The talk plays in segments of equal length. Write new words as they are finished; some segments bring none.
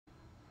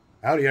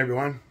Howdy,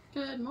 everyone.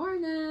 Good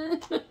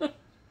morning.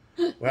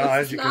 Well,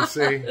 as you can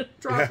see,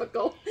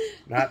 tropical. Yeah,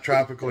 not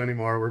tropical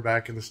anymore. We're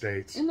back in the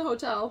States. In the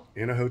hotel.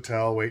 In a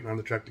hotel, waiting on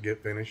the truck to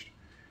get finished.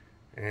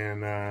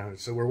 And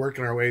so we're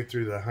working our way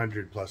through the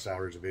 100+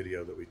 hours of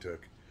video that we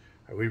took.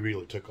 We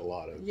really took a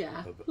lot of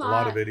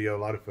video,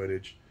 a lot of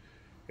footage.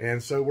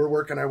 And so we're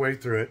working our way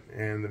through it.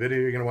 And the video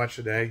you're going to watch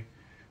today,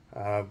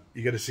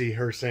 you get to see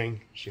her sing.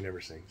 She never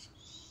sings.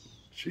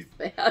 She's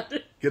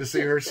bad. Get to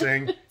see her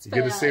sing. You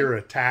get to see her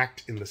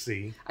attacked in the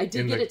sea. I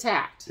did get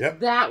attacked. Yep.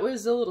 That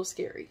was a little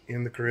scary.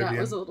 In the Caribbean. That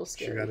was a little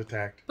scary. She got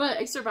attacked. But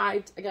I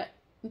survived. I got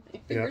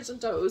fingers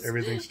and toes.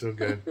 Everything's still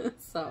good.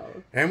 So.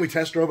 And we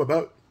test drove a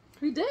boat.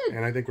 We did.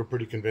 And I think we're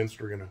pretty convinced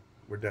we're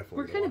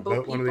definitely kind of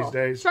boat people. One of these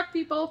days. Truck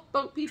people,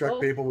 boat people. Truck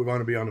people, we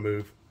want to be on the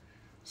move.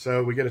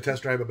 So we get to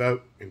test drive a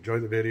boat. Enjoy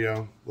the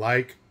video.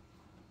 Like.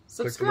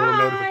 Subscribe. Click the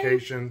little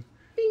notification.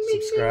 Bing,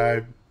 bing,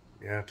 subscribe.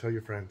 Bing. Yeah, tell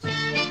your friends.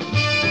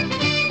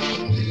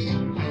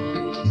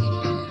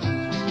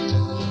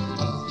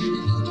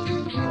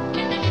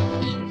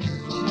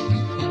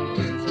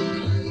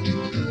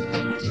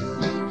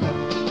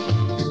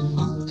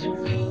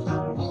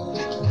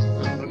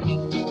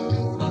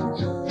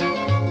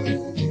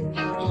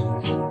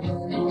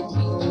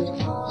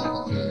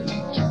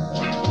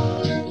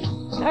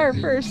 Our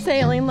first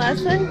sailing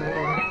lesson,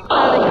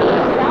 how to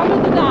get out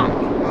of the dock.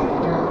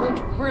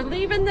 We're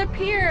leaving the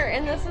pier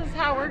and this is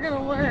how we're going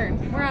to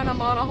learn. We're on a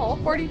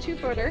monohull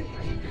 42-footer.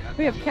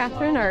 We have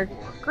Catherine, our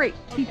great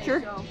teacher.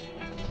 Just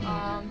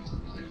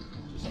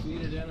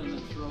feed it in and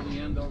then throw the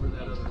end over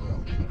that other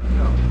rope.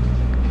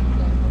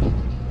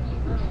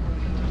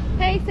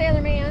 Hey,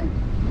 Sailor Man.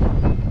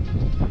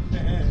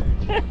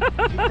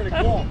 Pretty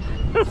cool.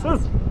 This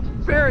is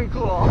very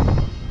cool.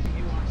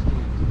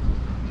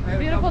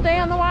 Beautiful day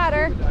on the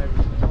water. Do you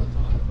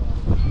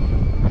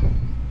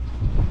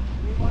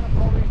want to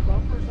pull these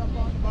bumpers up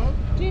on the boat?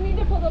 Do you need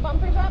to pull the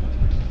bumpers up?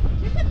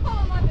 You can pull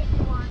them up if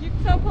you want. You're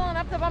still pulling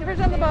up the bumpers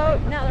on the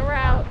boat now that we're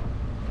out.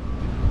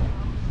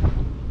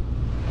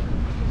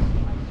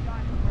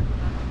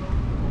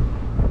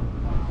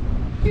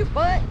 Cute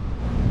butt.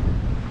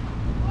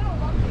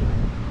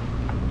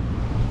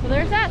 So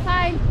there's that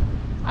side.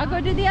 I'll go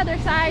do the other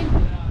side.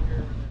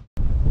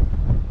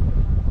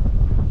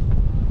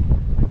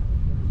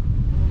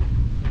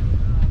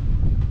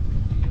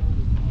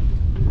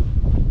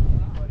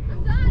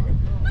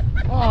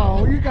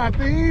 Oh, you got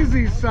the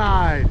easy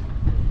side.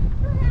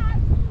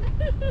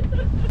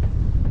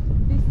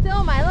 Be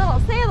still, my little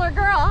sailor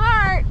girl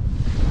heart.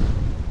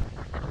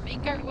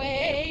 Make our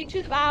way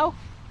to the bow.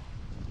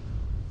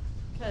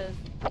 Because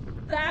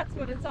that's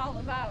what it's all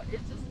about.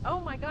 It's just, oh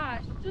my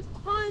gosh, just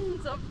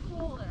tons of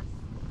coolness.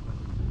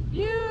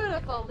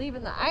 Beautiful.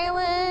 Leaving the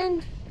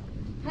island,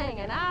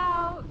 hanging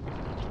out.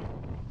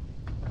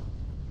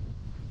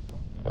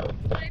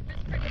 Life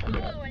is pretty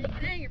cool when you can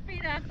hang your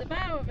feet off the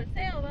bow of a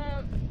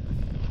sailboat.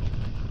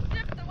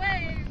 Sip the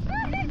waves.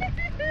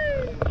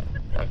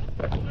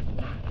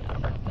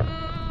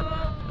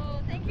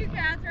 Oh, thank you,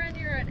 Catherine.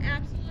 You're an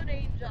absolute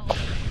angel.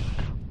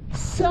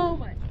 So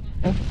much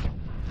fun.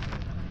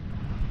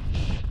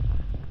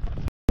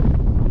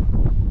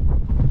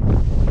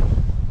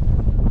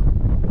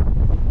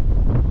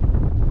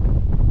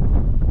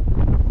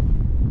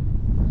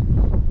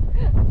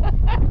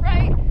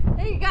 Right?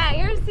 You got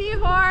your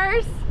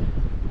seahorse.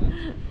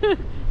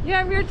 You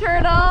have your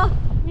turtle.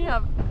 You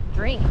have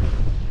drink.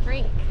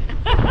 This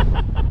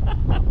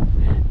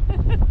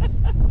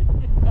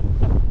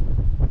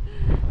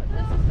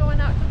is going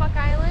out to Buck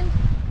Island,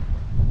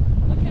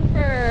 looking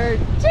for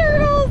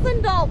turtles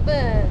and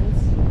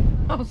dolphins.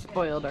 How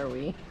spoiled are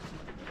we?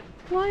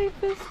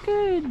 Life is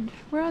good.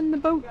 We're on the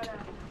boat.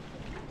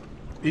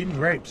 Eating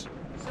grapes.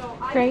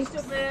 Grapes.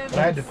 But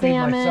I had to feed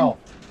myself.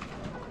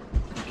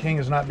 The king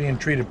is not being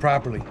treated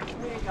properly.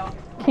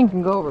 King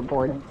can go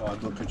overboard. Oh,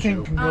 look at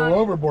King can go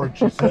overboard,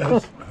 she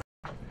says.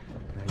 Now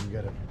you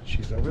gotta,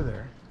 she's over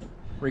there.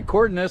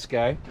 Recording this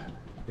guy.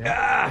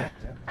 Yeah,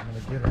 I'm gonna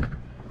get her.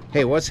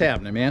 Hey, what's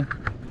happening, man?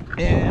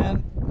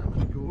 And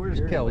where's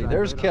Kelly?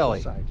 There's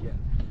Kelly. Yeah,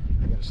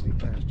 I gotta sneak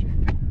past you.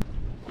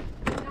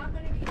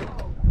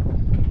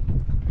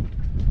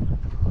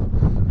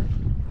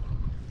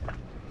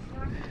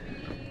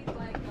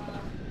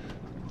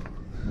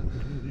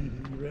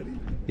 You ready?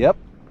 Yep.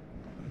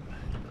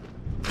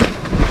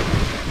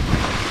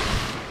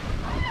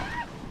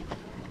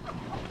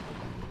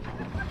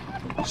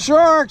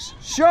 Sharks!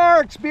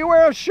 Sharks!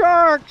 Beware of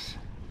sharks!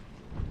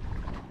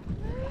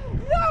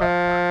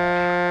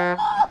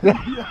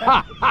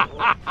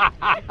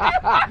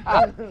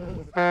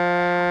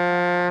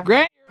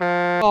 Grant.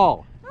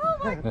 Oh. Oh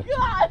my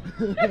God!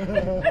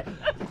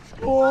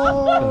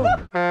 Oh!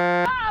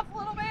 Stop,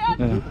 little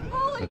man!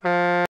 Holy!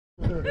 That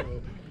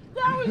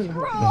was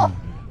cruel.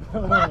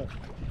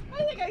 I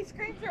think I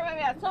screamed through my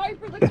mouth. Sorry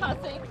for the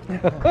cussing.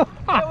 It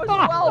was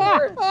well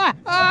worth.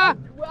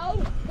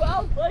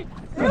 Like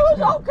it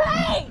was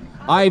okay.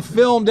 I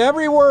filmed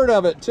every word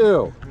of it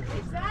too.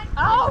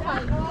 Oh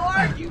my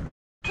Lord, you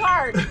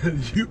tart.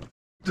 You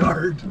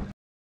dart.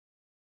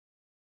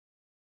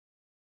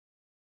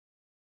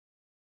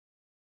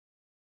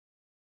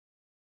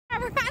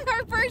 we're on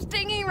our first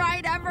dinghy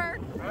ride ever.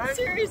 Right?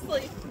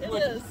 Seriously, it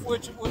is.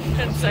 Which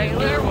Drunken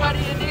sailor, what do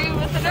you do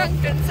with a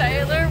drunken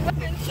sailor?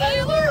 Drunken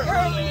sailor,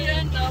 early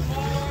in the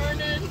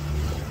morning.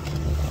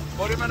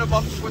 put him in a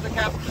bunk with the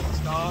captain's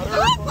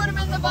daughter. Put him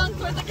in the bunk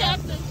with the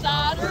captain's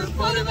daughter.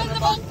 Put him in the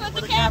bunk with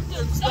the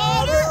captain's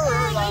daughter.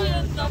 Early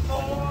in the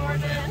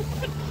morning.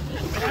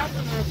 The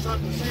captain has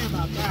something to say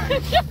about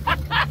that.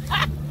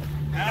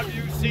 Have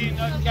you seen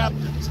the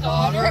captain's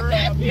daughter?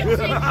 Have you seen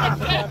the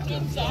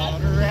captain's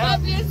daughter?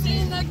 Have you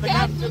seen the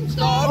captain's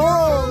daughter?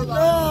 Oh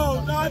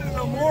no, not in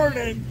the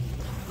morning.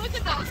 Look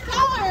at those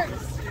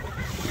colors.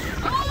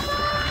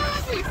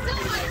 Oh, we still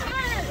my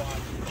heart.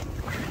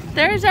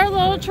 There's our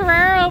little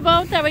Torero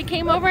boat that we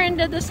came over and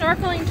did the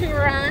snorkeling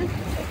tour on.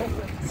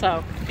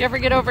 So, if you ever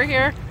get over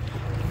here,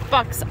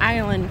 Bucks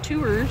Island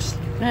Tours.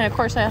 And of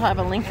course, I'll have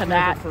a link to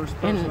that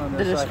in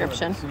the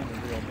description.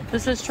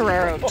 This is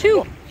Torero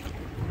 2.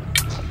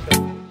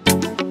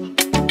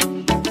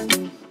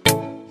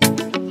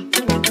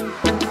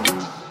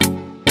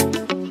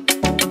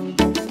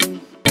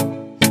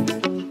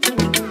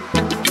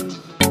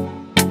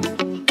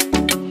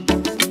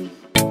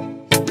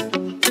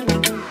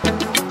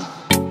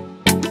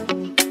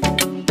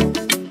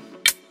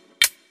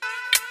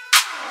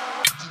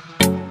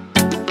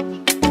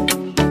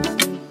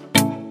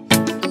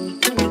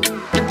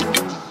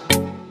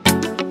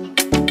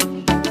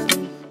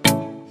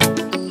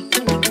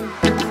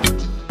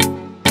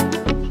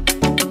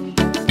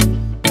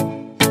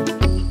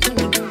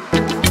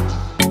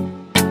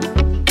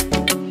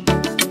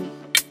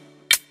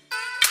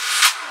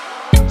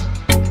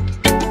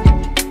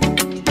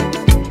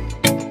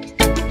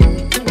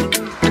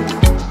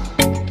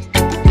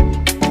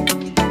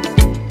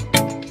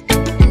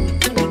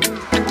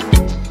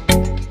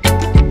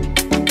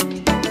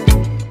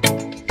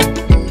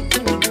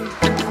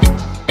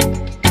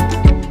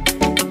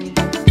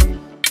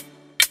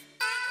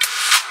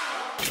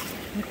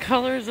 The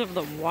colors of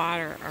the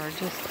water are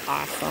just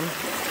awesome.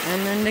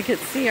 And then they could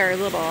see our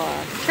little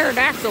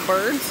pterodactyl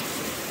birds.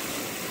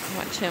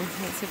 Watch him.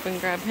 Let's see if we can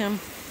grab him.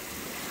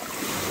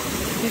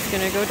 He's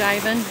going to go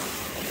diving.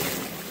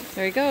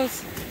 There he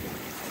goes.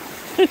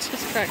 It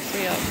just cracks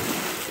me up.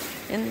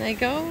 In they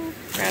go,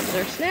 grab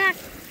their snack,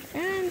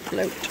 and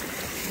float.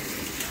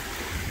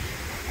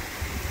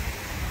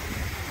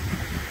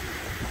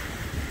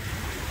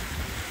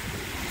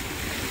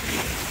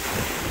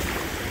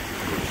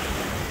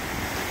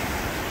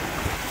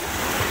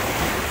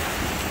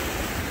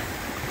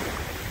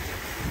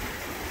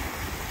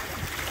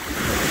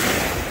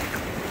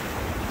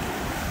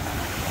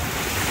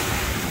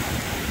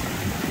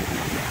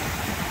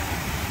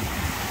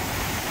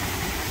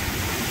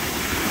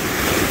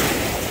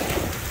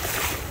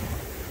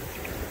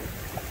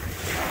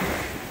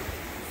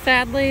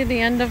 Sadly, the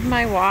end of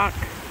my walk.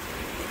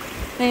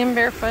 I am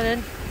barefooted.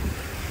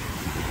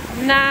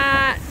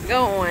 Not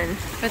going,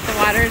 but the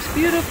water is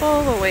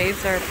beautiful. The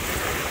waves are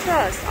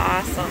just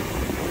awesome.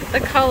 The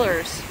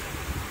colors,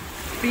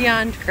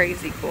 beyond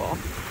crazy cool.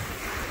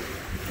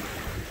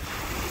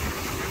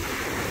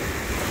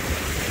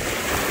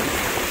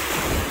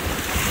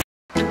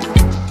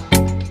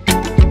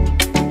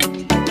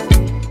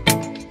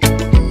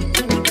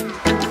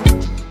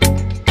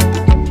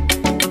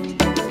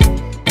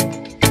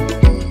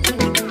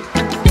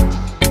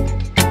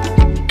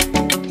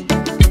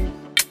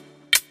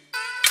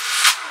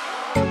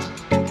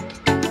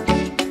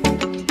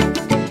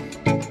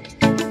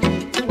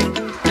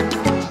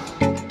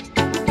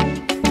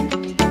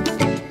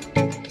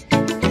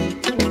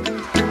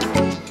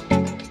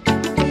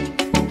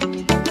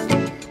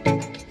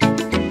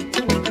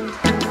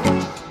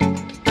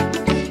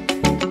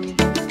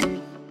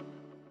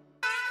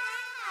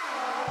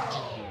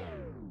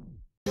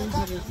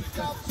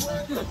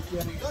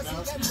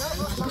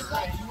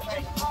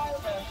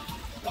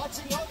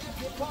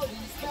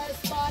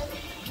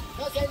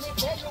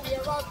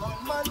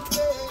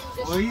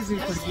 Well, easy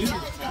for you.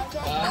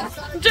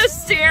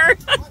 Just stare.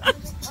 Easy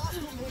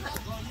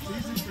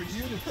for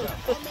you to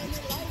tell.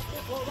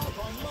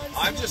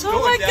 I'm just Oh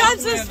my gosh,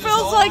 this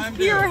feels like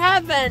pure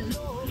heaven.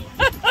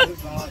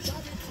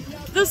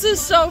 This is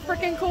so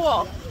freaking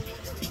cool.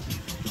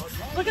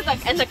 Look at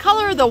that, and the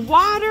color of the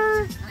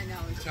water.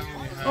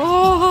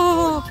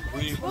 Oh.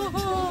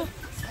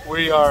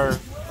 We're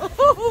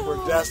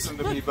destined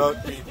to be boat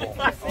people.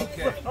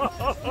 Okay.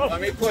 Let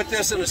me put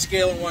this in a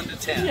scale of 1 to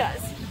 10.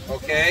 Yes.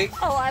 Okay?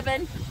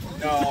 11.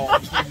 No.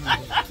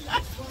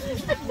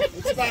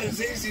 It's about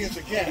as easy as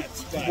it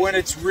gets. But When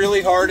it's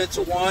really hard, it's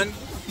a 1.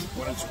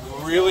 When it's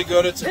really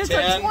good, it's a It's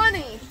 10. a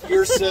 20.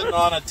 You're sitting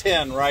on a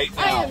 10 right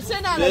now. I am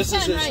sitting on a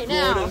 10 right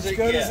now. This is as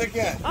good as it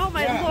gets. Oh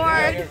my You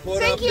Lord. put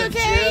Thank up you, the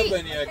Kate. jib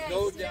and you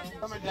go down.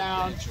 coming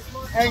down,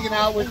 hanging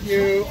out with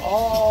you,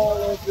 all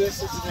of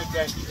this is an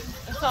adventure.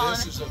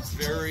 This is a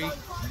very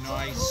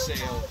nice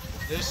sail.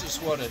 This is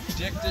what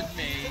addicted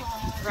me.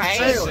 Right?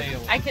 Sailing.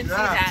 I can see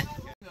that.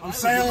 I'm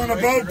sailing a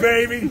boat,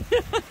 baby.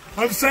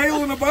 I'm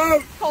sailing a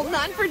boat. Holding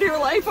on for dear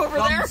life over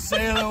there. Come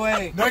sail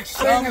away. Next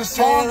thing Come is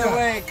sail Saga.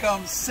 away.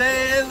 Come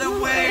sail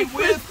away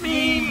with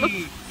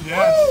me.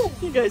 Yes.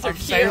 You guys are I'm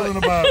cute. sailing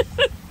a boat.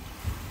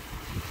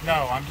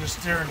 No, I'm just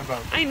steering a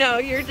boat. I know,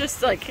 you're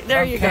just like,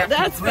 there you go. Captain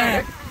That's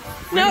Grant.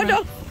 better. No,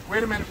 no.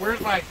 Wait a minute, where's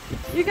my...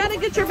 You gotta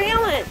get your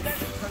balance.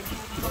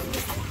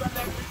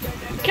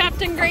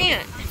 Captain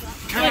Grant.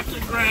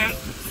 Captain Grant.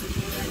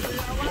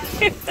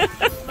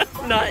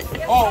 Nut.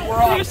 Oh, we're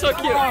off. You're so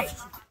cute. We're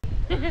off.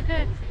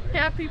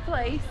 Happy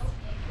place.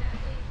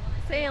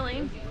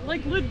 Sailing.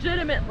 Like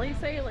legitimately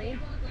sailing.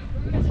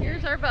 Because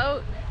here's our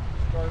boat.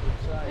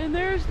 And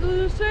there's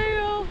the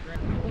sail.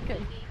 Look at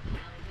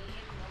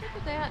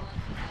that.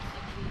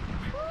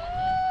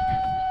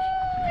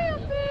 Way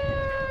up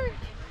there.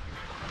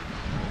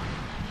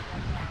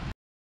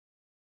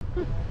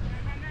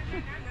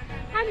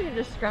 How do you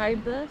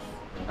describe this?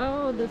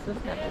 Oh, this is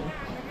heaven.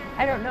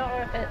 I don't know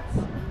if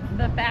it's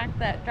the fact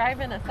that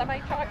driving a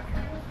semi-truck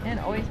and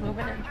always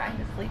moving and trying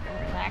to sleep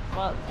and relax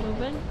while it's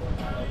moving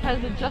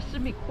has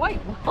adjusted me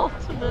quite well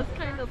to this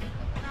kind of,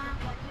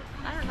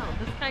 I don't know,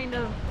 this kind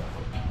of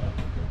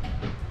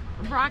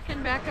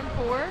rocking back and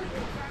forth.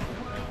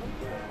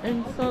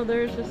 And so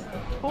there's just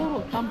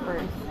total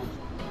comfort.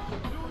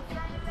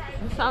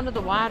 The sound of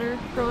the water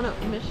growing up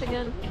in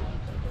Michigan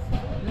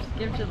just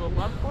gives you the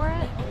love for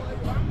it.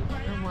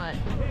 And what?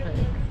 But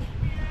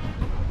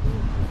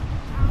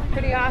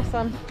pretty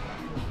awesome.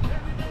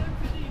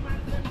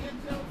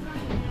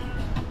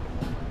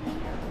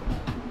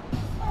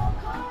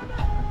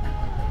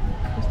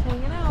 Just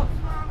hanging out.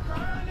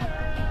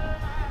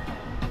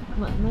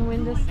 Letting the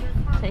wind just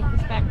take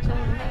us back to the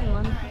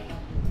mainland.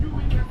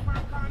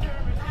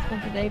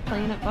 Spent the day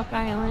playing at Buck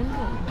Island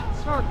and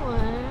snorkeling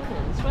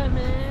and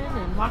swimming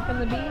and walking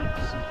the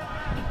beach.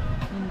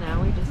 And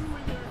now we just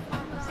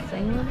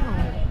sailing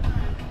home.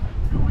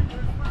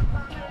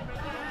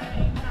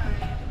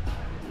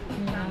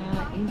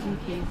 Yeah, easy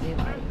peasy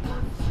life.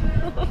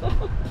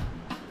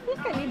 I think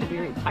I need to be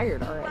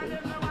retired already.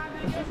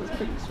 Because this is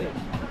pretty sweet.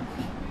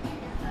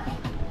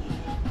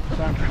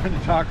 So I'm trying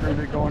to talk her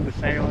into going to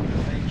sailing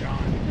to St.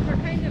 John. We're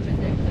kind of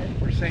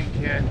addicted. We're St.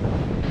 Kid.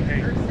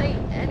 Hey, Or St.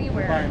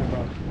 Anywhere.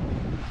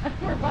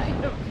 we're buying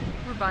a boat.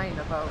 We're buying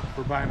a boat.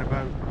 We're buying a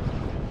boat.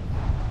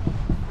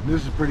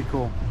 This is pretty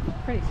cool.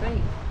 Pretty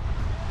sweet.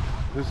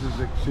 This is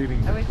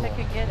exceedingly I wish cool. I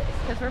could get it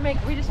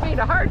because we just made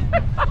a hard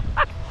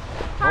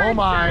Oh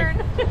my!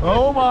 turn.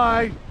 Oh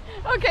my!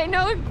 Okay,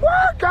 no.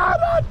 We're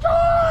gonna do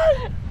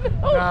it!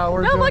 No,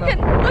 we're doing look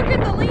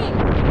at the lean.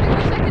 I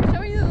wish I could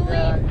show you the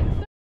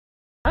lean.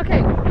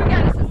 Okay, we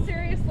got us a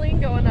serious lean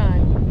going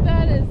on.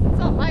 That is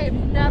something I have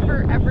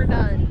never ever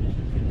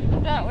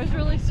done. That was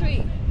really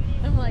sweet.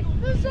 I'm like,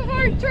 this is a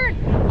hard turn.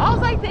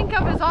 All I think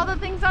of is all the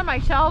things on my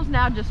shelves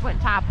now just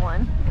went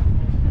toppling.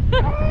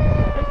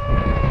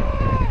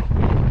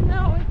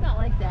 No, it's not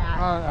like that.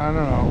 I don't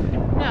know.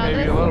 No,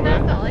 Maybe a little that's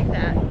bit. not like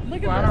that.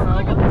 Look at Well, I this. don't know.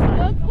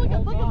 Look at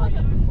this.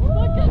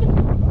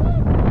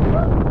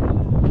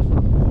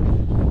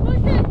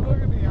 Look at.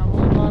 Look at me, I'm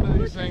holding on to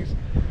these things.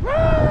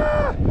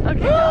 Okay, don't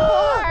pull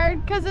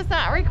hard because it's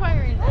not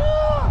requiring it.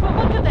 But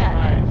look at that.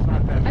 Alright, it's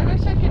not that I bad.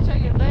 wish I could show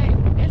you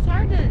the It's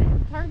hard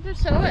to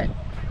show it.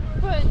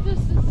 But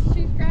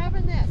she's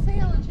grabbing that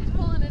sail and she's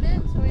pulling it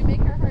in, so we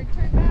make our hard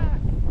turn back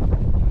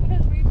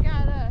because we've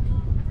got to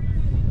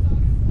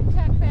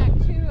tack back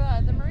to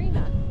the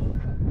marina.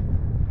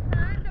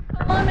 Time to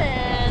pull them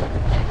in,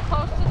 getting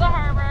close to the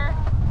harbor,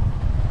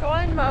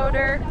 going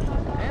motor.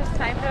 It's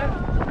time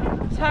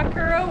to tuck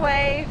her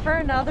away for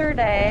another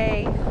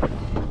day.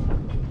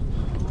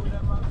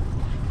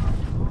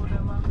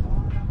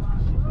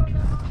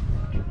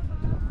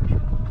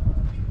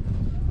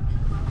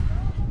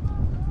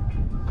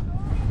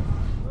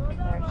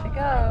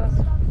 Goes.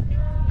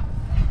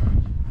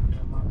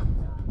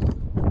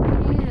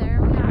 Okay, there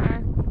we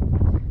are.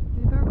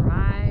 We've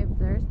arrived.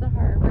 There's the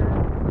harbor.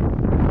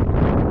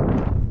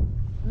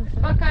 This is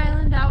Buck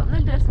Island out in the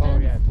distance. Oh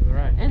yeah, to the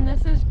right. And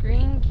this is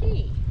Green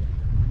Key.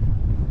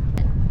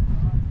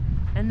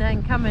 And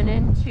then coming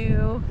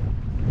into